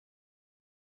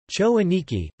Cho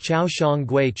Aniki, Chao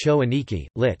Shangui Cho Aniki,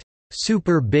 lit.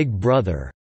 Super Big Brother,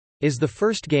 is the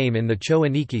first game in the Cho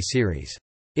Aniki series.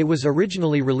 It was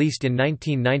originally released in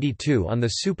 1992 on the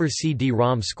Super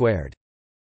CD-ROM Squared.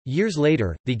 Years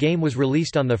later, the game was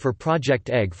released on the for Project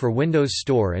Egg for Windows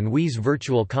Store and Wii's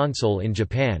Virtual Console in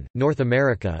Japan, North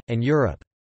America, and Europe.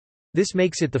 This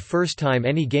makes it the first time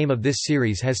any game of this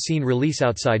series has seen release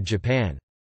outside Japan.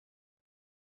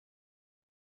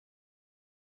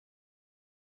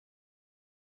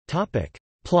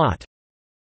 Plot.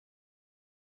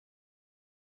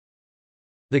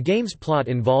 The game's plot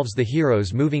involves the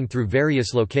heroes moving through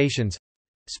various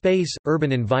locations—space,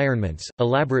 urban environments,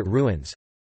 elaborate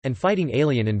ruins—and fighting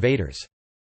alien invaders.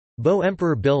 Bo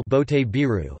Emperor Bill Bote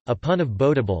Biru, a pun of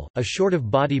Boatable, a short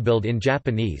of bodybuild in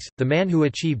Japanese, the man who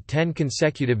achieved 10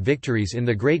 consecutive victories in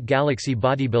the Great Galaxy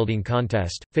Bodybuilding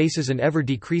Contest, faces an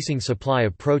ever-decreasing supply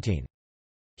of protein.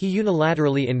 He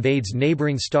unilaterally invades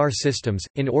neighboring star systems,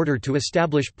 in order to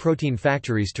establish protein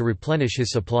factories to replenish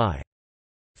his supply.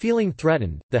 Feeling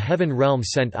threatened, the Heaven Realm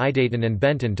sent Idaitan and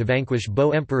Benton to vanquish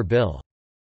Bo Emperor Bill.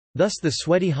 Thus the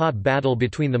sweaty hot battle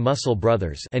between the Muscle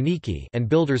Brothers Aniki and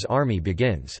Builder's army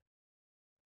begins.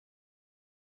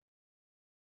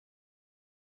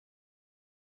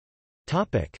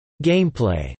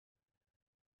 Gameplay.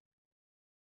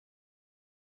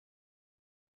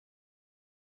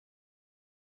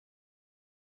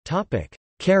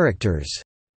 Characters.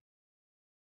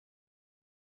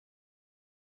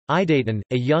 Idaitan,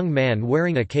 a young man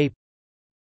wearing a cape.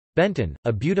 Benton,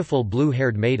 a beautiful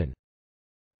blue-haired maiden.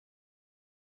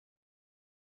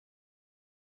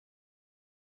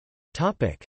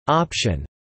 Option.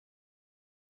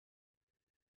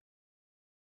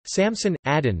 Samson,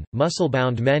 Adin,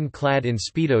 muscle-bound men clad in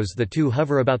speedos. The two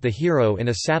hover about the hero in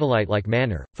a satellite-like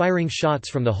manner, firing shots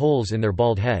from the holes in their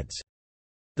bald heads.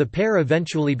 The pair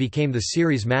eventually became the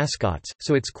series mascots,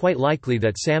 so it's quite likely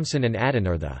that Samson and Adin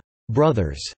are the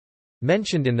brothers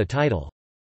mentioned in the title.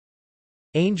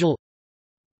 Angel.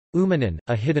 Umanan,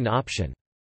 a hidden option.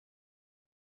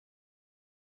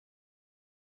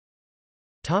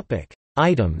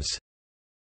 Items.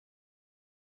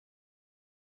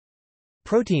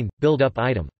 Protein, build-up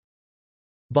item.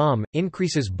 Bomb,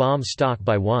 increases bomb stock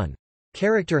by 1.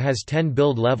 Character has 10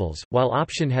 build levels, while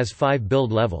option has 5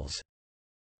 build levels.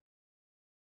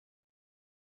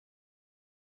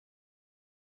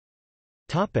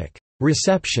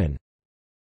 Reception.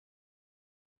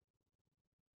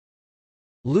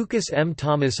 Lucas M.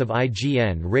 Thomas of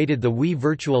IGN rated the Wii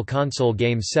Virtual Console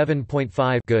game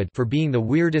 7.5 good for being the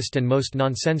weirdest and most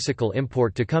nonsensical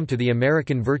import to come to the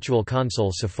American Virtual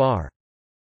Console so far.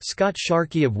 Scott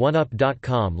Sharkey of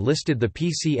OneUp.com listed the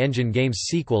PC Engine game's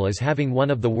sequel as having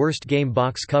one of the worst game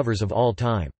box covers of all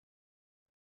time.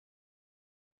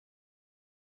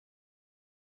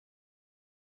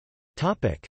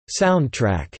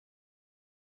 Soundtrack.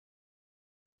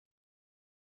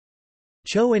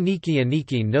 Cho Aniki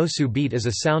Aniki no Subite is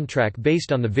a soundtrack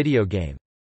based on the video game.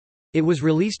 It was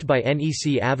released by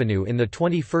NEC Avenue in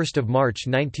 21 March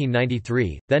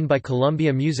 1993, then by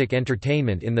Columbia Music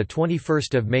Entertainment in 21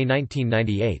 May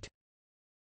 1998.